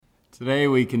Today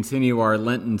we continue our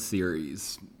Lenten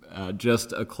series,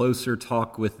 just a closer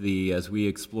talk with thee as we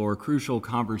explore crucial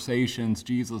conversations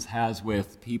Jesus has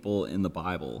with people in the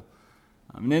Bible.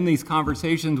 And in these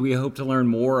conversations we hope to learn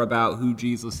more about who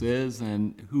Jesus is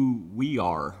and who we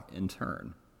are in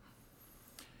turn.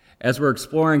 As we're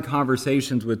exploring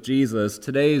conversations with Jesus,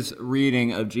 today's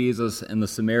reading of Jesus and the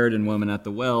Samaritan woman at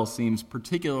the well seems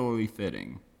particularly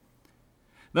fitting.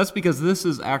 That's because this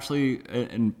is actually,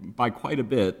 and by quite a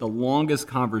bit, the longest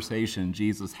conversation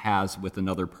Jesus has with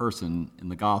another person in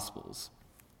the Gospels.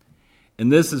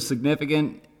 And this is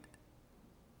significant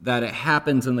that it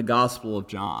happens in the Gospel of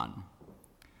John,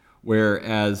 where,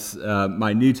 as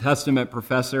my New Testament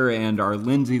professor and our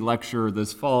Lindsay lecturer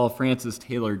this fall, Francis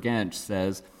Taylor Gensch,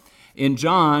 says, in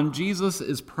John, Jesus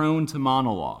is prone to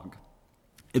monologue.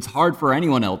 It's hard for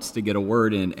anyone else to get a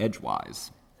word in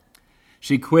edgewise.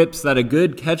 She quips that a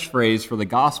good catchphrase for the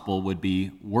gospel would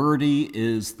be, "Wordy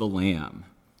is the Lamb."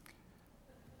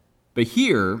 But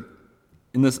here,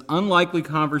 in this unlikely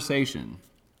conversation,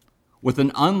 with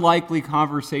an unlikely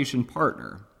conversation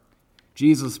partner,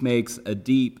 Jesus makes a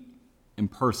deep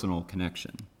and personal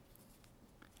connection.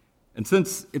 And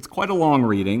since it's quite a long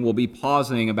reading, we'll be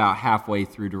pausing about halfway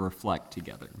through to reflect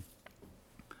together.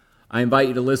 I invite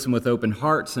you to listen with open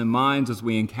hearts and minds as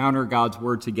we encounter God's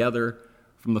word together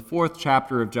from the 4th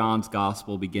chapter of John's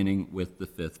Gospel, beginning with the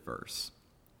 5th verse.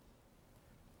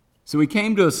 So we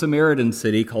came to a Samaritan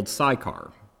city called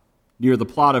Sychar, near the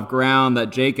plot of ground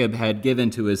that Jacob had given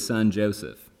to his son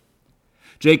Joseph.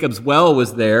 Jacob's well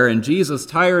was there, and Jesus,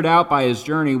 tired out by his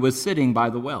journey, was sitting by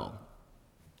the well.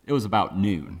 It was about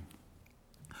noon.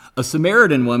 A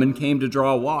Samaritan woman came to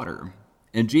draw water,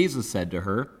 and Jesus said to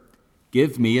her,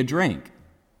 "Give me a drink."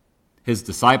 His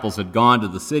disciples had gone to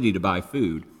the city to buy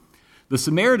food. The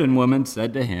Samaritan woman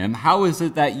said to him, "How is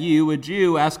it that you, a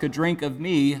Jew, ask a drink of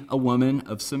me, a woman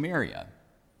of Samaria?"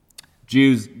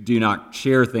 Jews do not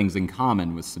share things in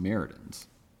common with Samaritans.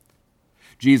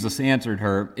 Jesus answered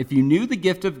her, "If you knew the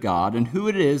gift of God and who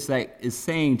it is that is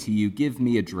saying to you, 'Give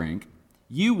me a drink,'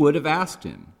 you would have asked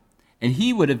him, and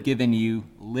he would have given you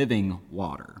living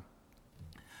water."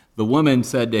 The woman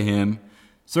said to him,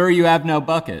 "Sir, you have no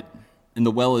bucket, and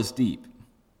the well is deep.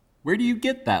 Where do you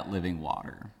get that living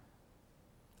water?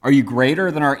 Are you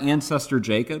greater than our ancestor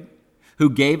Jacob,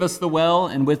 who gave us the well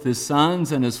and with his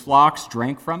sons and his flocks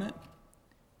drank from it?"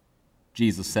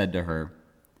 Jesus said to her,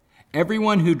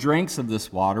 "Everyone who drinks of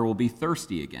this water will be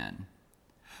thirsty again.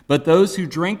 But those who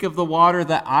drink of the water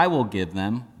that I will give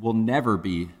them will never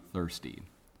be thirsty.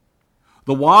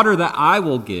 The water that I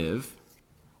will give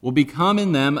will become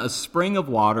in them a spring of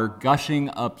water gushing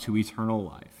up to eternal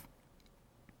life."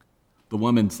 The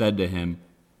woman said to him,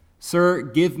 "Sir,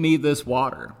 give me this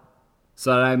water, so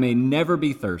that I may never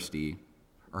be thirsty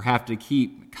or have to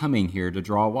keep coming here to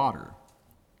draw water."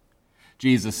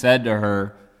 Jesus said to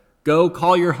her, "Go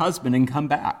call your husband and come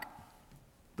back."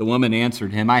 The woman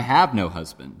answered him, "I have no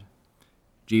husband."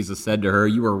 Jesus said to her,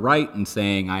 "You are right in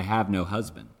saying, 'I have no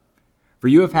husband,' for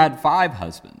you have had 5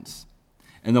 husbands,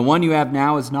 and the one you have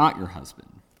now is not your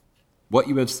husband. What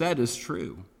you have said is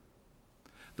true."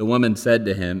 The woman said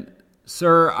to him,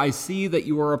 "Sir, I see that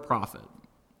you are a prophet.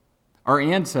 Our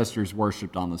ancestors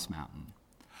worshipped on this mountain,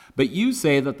 but you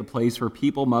say that the place where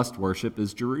people must worship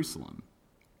is Jerusalem."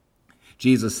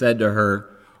 Jesus said to her,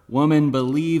 "Woman,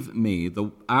 believe me,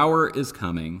 the hour is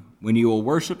coming when you will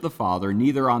worship the Father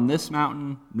neither on this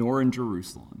mountain nor in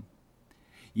Jerusalem.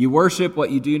 You worship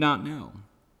what you do not know.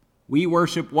 We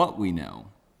worship what we know,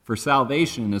 for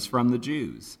salvation is from the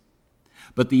Jews.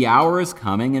 But the hour is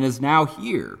coming and is now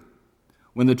here,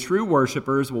 when the true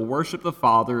worshipers will worship the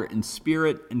Father in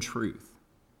spirit and truth.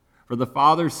 For the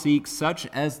Father seeks such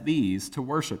as these to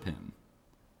worship him.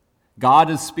 God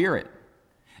is spirit,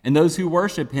 and those who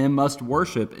worship him must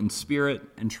worship in spirit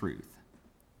and truth."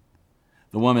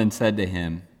 The woman said to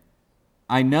him,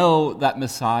 "I know that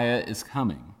Messiah is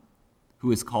coming,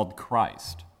 who is called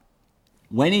Christ.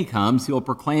 When he comes, he will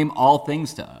proclaim all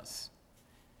things to us."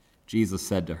 Jesus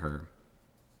said to her,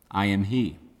 "I am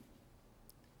he,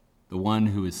 the one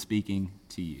who is speaking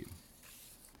to you."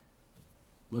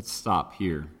 Let's stop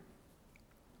here.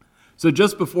 So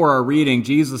just before our reading,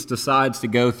 Jesus decides to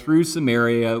go through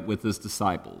Samaria with his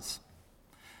disciples.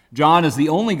 John is the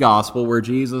only gospel where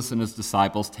Jesus and his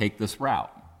disciples take this route.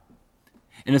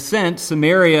 In a sense,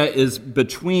 Samaria is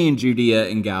between Judea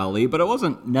and Galilee, but it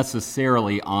wasn't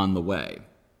necessarily on the way.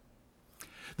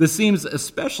 This seems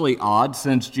especially odd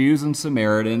since Jews and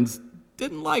Samaritans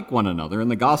didn't like one another,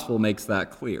 and the gospel makes that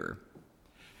clear.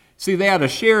 See, they had a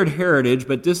shared heritage,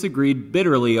 but disagreed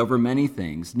bitterly over many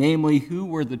things, namely, who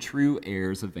were the true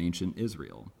heirs of ancient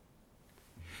Israel.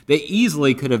 They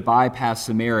easily could have bypassed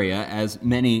Samaria, as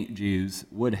many Jews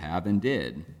would have and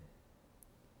did.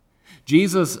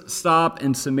 Jesus' stop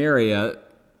in Samaria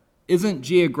isn't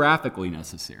geographically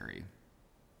necessary.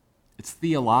 It's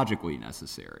theologically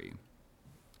necessary.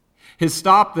 His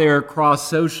stop there crossed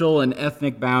social and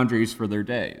ethnic boundaries for their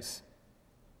days.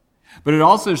 But it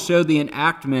also showed the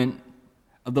enactment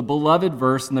of the beloved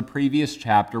verse in the previous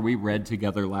chapter we read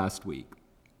together last week.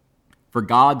 For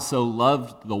God so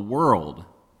loved the world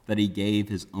that he gave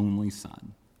his only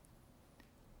Son.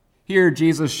 Here,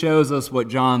 Jesus shows us what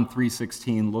John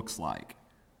 3:16 looks like,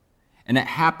 and it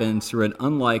happens through an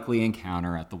unlikely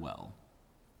encounter at the well.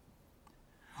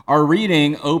 Our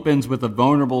reading opens with a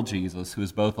vulnerable Jesus who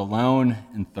is both alone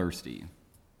and thirsty.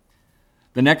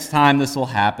 The next time this will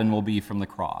happen will be from the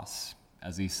cross,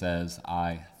 as he says,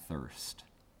 "I thirst."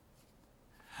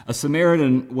 A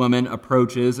Samaritan woman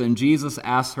approaches, and Jesus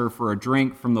asks her for a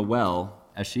drink from the well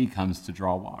as she comes to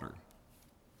draw water.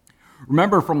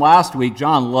 Remember from last week,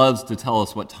 John loves to tell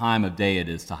us what time of day it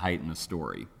is to heighten a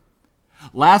story.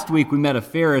 Last week, we met a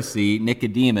Pharisee,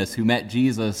 Nicodemus, who met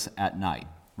Jesus at night.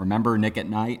 Remember Nick at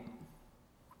night?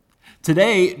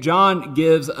 Today, John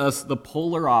gives us the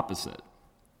polar opposite.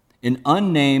 An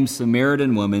unnamed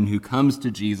Samaritan woman who comes to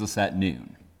Jesus at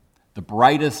noon, the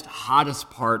brightest, hottest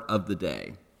part of the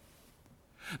day.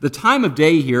 The time of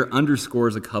day here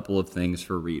underscores a couple of things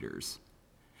for readers.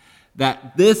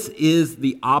 That this is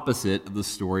the opposite of the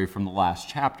story from the last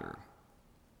chapter.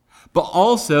 But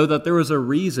also that there was a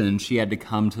reason she had to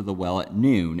come to the well at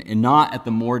noon and not at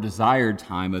the more desired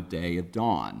time of day of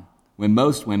dawn, when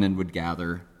most women would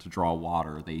gather to draw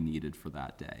water they needed for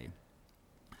that day.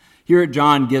 Here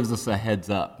John gives us a heads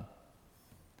up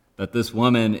that this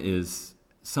woman is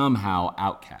somehow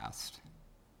outcast.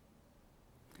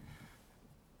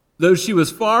 Though she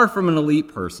was far from an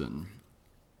elite person,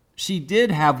 she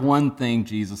did have one thing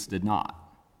Jesus did not: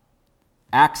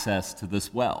 access to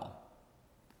this well,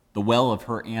 the well of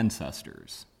her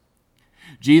ancestors.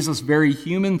 Jesus' very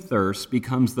human thirst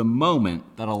becomes the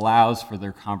moment that allows for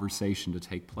their conversation to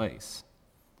take place.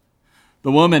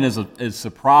 The woman is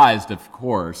surprised, of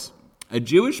course. A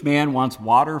Jewish man wants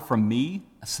water from me,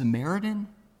 a Samaritan?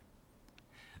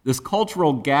 This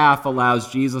cultural gaffe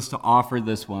allows Jesus to offer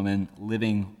this woman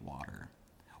living water,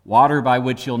 water by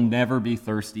which you'll never be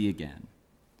thirsty again.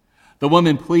 The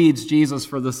woman pleads Jesus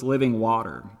for this living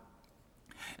water.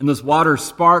 And this water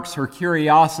sparks her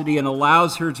curiosity and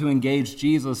allows her to engage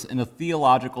Jesus in a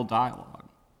theological dialogue.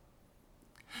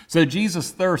 So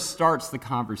Jesus' thirst starts the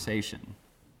conversation.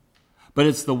 But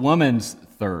it's the woman's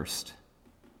thirst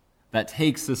that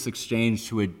takes this exchange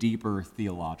to a deeper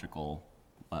theological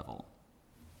level.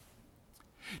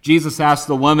 Jesus asks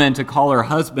the woman to call her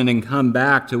husband and come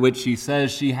back, to which she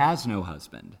says she has no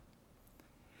husband.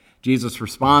 Jesus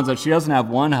responds that she doesn't have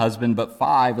one husband, but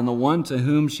 5, and the one to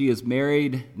whom she is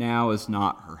married now is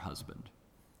not her husband.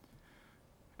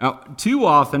 Now, too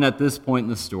often at this point in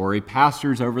the story,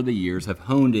 pastors over the years have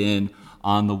honed in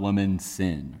on the woman's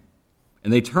sin,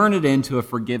 and they turn it into a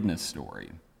forgiveness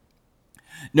story.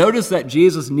 Notice that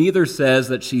Jesus neither says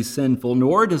that she's sinful,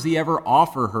 nor does he ever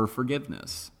offer her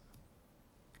forgiveness.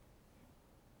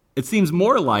 It seems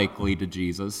more likely to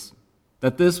Jesus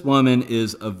that this woman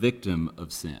is a victim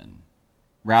of sin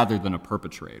rather than a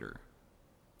perpetrator.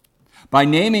 By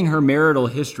naming her marital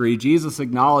history, Jesus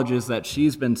acknowledges that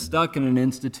she's been stuck in an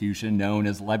institution known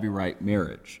as Levirate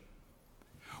marriage.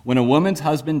 When a woman's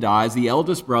husband dies, the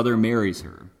eldest brother marries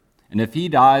her, and if he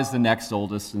dies, the next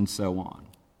oldest, and so on.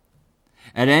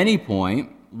 At any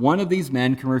point, one of these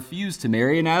men can refuse to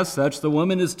marry, and as such, the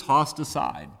woman is tossed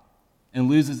aside and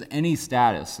loses any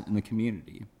status in the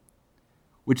community,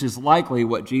 which is likely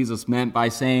what Jesus meant by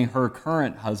saying her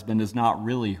current husband is not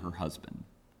really her husband.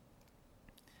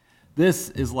 This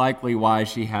is likely why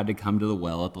she had to come to the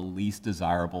well at the least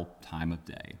desirable time of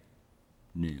day,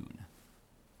 noon,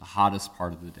 the hottest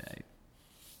part of the day.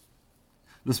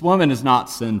 This woman is not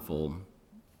sinful.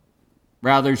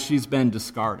 Rather, she's been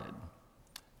discarded,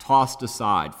 tossed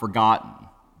aside, forgotten.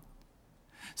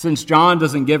 Since John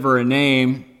doesn't give her a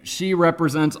name, she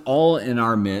represents all in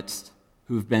our midst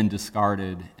who've been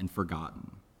discarded and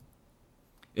forgotten.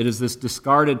 It is this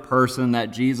discarded person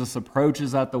that Jesus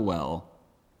approaches at the well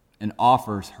and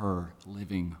offers her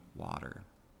living water.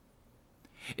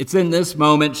 It's in this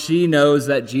moment she knows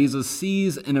that Jesus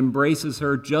sees and embraces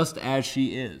her just as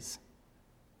she is.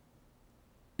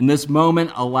 And this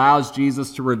moment allows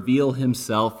Jesus to reveal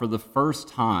himself for the first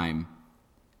time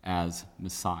as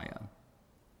Messiah.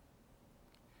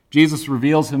 Jesus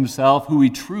reveals himself who he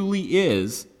truly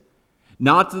is,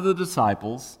 not to the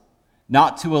disciples,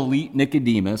 not to elite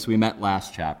Nicodemus we met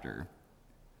last chapter,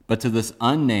 but to this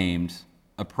unnamed,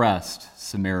 oppressed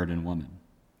Samaritan woman.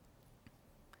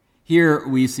 Here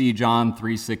we see John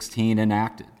 3:16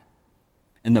 enacted,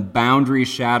 and the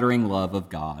boundary-shattering love of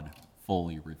God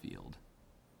fully revealed.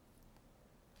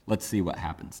 Let's see what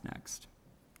happens next,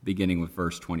 beginning with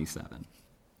verse 27.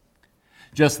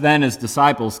 Just then his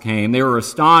disciples came. They were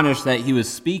astonished that he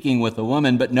was speaking with a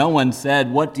woman, but no one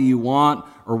said, "What do you want?"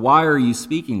 or "Why are you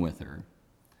speaking with her?"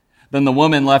 Then the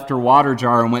woman left her water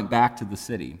jar and went back to the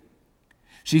city.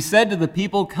 She said to the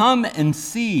people, "Come and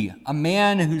see a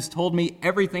man who's told me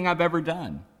everything I've ever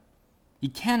done. He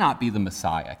cannot be the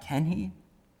Messiah, can he?"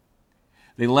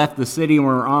 They left the city and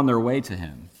were on their way to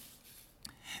him.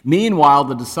 Meanwhile,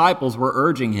 the disciples were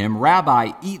urging him,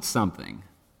 "Rabbi, eat something."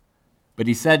 But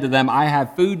he said to them, "I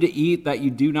have food to eat that you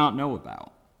do not know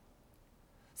about."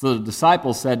 So the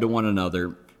disciples said to one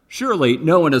another, "Surely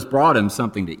no one has brought him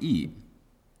something to eat."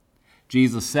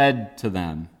 Jesus said to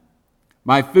them,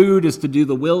 "My food is to do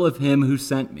the will of him who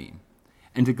sent me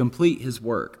and to complete his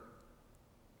work.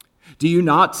 Do you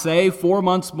not say, 4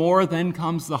 months more, then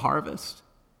comes the harvest?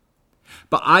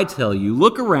 But I tell you,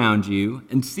 look around you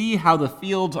and see how the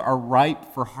fields are ripe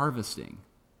for harvesting.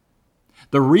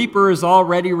 The reaper is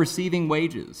already receiving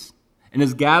wages and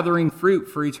is gathering fruit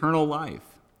for eternal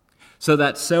life, so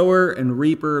that sower and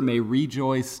reaper may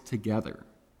rejoice together.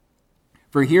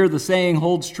 For here the saying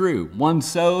holds true, one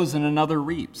sows and another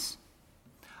reaps.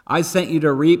 I sent you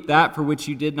to reap that for which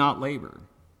you did not labor.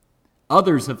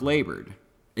 Others have labored,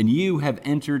 and you have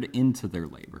entered into their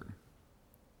labor."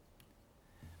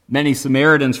 Many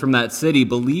Samaritans from that city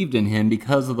believed in him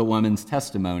because of the woman's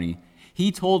testimony.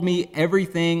 "He told me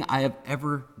everything I have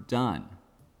ever done."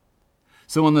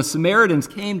 So when the Samaritans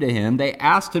came to him, they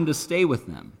asked him to stay with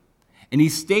them, and he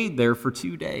stayed there for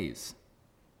 2 days.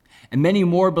 And many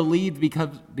more believed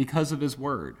because of his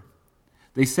word.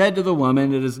 They said to the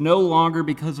woman, "It is no longer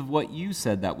because of what you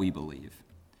said that we believe,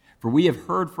 for we have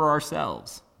heard for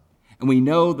ourselves, and we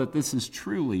know that this is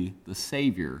truly the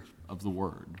Savior of the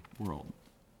world."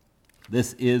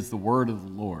 This is the word of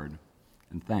the Lord,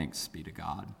 and thanks be to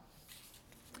God.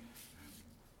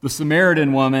 The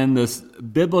Samaritan woman, this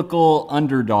biblical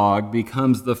underdog,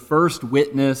 becomes the first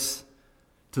witness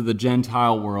to the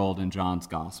Gentile world in John's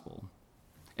gospel.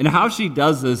 And how she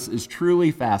does this is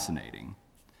truly fascinating.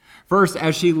 First,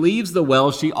 as she leaves the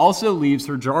well, she also leaves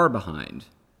her jar behind.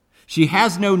 She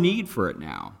has no need for it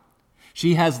now.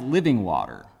 She has living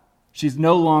water. She's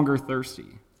no longer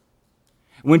thirsty.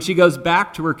 When she goes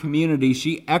back to her community,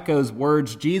 she echoes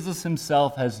words Jesus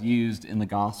himself has used in the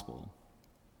gospel.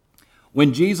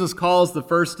 When Jesus calls the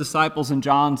first disciples in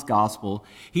John's gospel,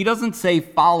 he doesn't say,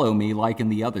 "Follow me," like in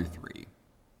the other three.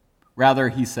 Rather,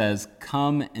 he says,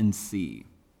 "Come and see."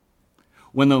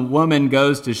 When the woman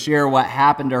goes to share what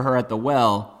happened to her at the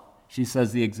well, she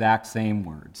says the exact same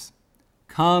words.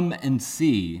 "Come and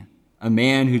see a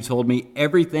man who told me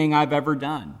everything I've ever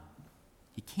done.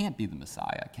 He can't be the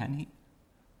Messiah, can he?"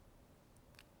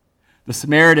 The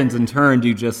Samaritans, in turn,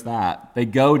 do just that. They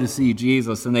go to see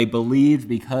Jesus, and they believe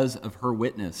because of her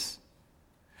witness.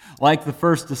 Like the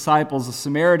first disciples, the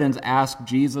Samaritans ask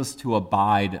Jesus to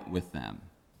abide with them.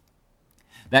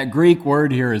 That Greek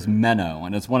word here is meno,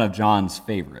 and it's one of John's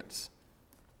favorites.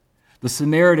 The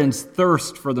Samaritans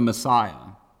thirst for the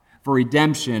Messiah, for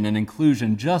redemption and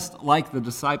inclusion, just like the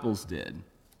disciples did.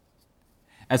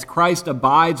 As Christ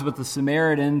abides with the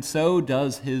Samaritan, so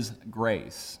does his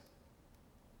grace.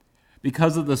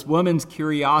 Because of this woman's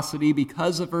curiosity,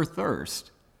 because of her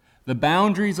thirst, the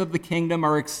boundaries of the kingdom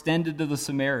are extended to the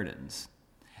Samaritans,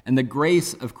 and the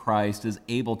grace of Christ is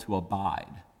able to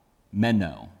abide,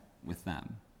 meno, with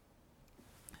them.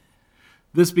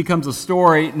 This becomes a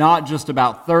story not just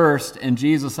about thirst and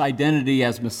Jesus' identity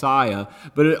as Messiah,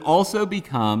 but it also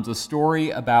becomes a story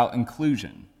about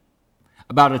inclusion,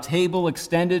 about a table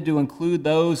extended to include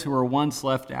those who were once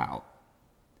left out.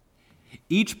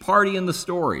 Each party in the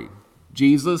story,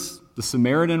 Jesus, the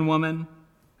Samaritan woman,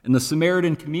 and the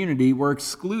Samaritan community, were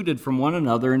excluded from one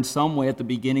another in some way at the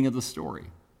beginning of the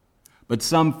story. But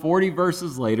some 40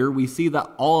 verses later, we see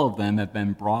that all of them have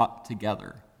been brought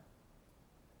together.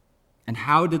 And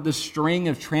how did this string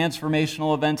of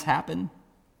transformational events happen?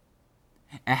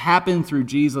 It happened through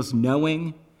Jesus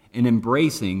knowing and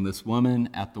embracing this woman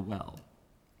at the well.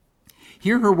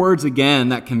 Hear her words again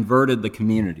that converted the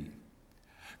community.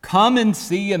 "Come and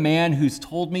see a man who's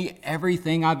told me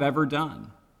everything I've ever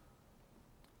done."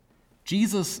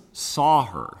 Jesus saw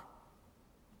her.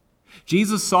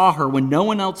 Jesus saw her when no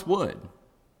one else would.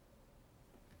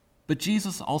 But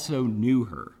Jesus also knew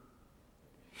her.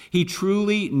 He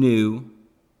truly knew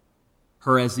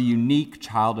her as a unique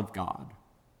child of God.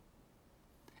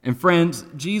 And friends,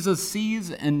 Jesus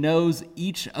sees and knows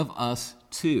each of us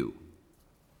too.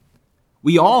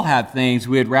 We all have things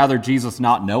we would rather Jesus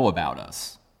not know about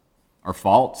us. Our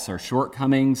faults, our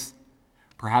shortcomings,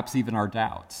 perhaps even our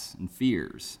doubts and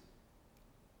fears.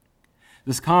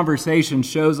 This conversation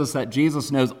shows us that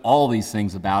Jesus knows all these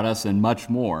things about us and much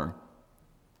more,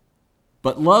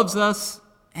 but loves us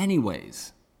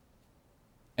anyways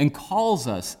and calls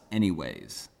us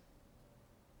anyways.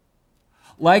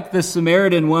 Like the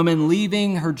Samaritan woman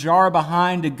leaving her jar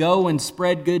behind to go and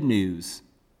spread good news,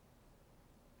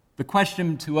 the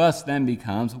question to us then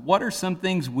becomes, what are some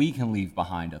things we can leave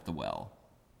behind at the well?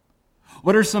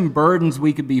 What are some burdens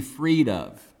we could be freed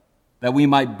of that we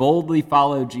might boldly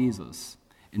follow Jesus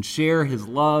and share his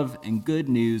love and good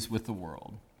news with the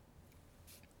world?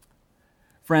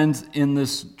 Friends, in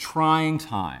this trying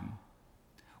time,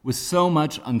 with so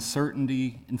much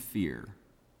uncertainty and fear,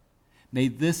 may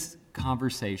this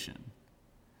conversation,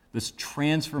 this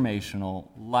transformational,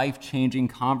 life-changing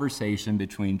conversation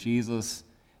between Jesus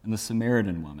and the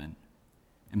Samaritan woman,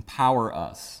 empower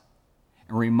us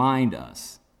and remind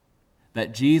us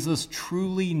that Jesus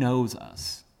truly knows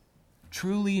us,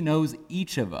 truly knows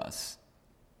each of us,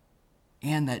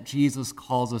 and that Jesus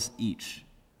calls us each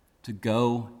to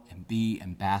go and be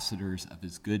ambassadors of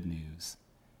his good news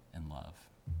and love.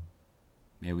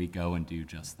 May we go and do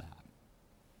just that.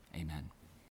 Amen.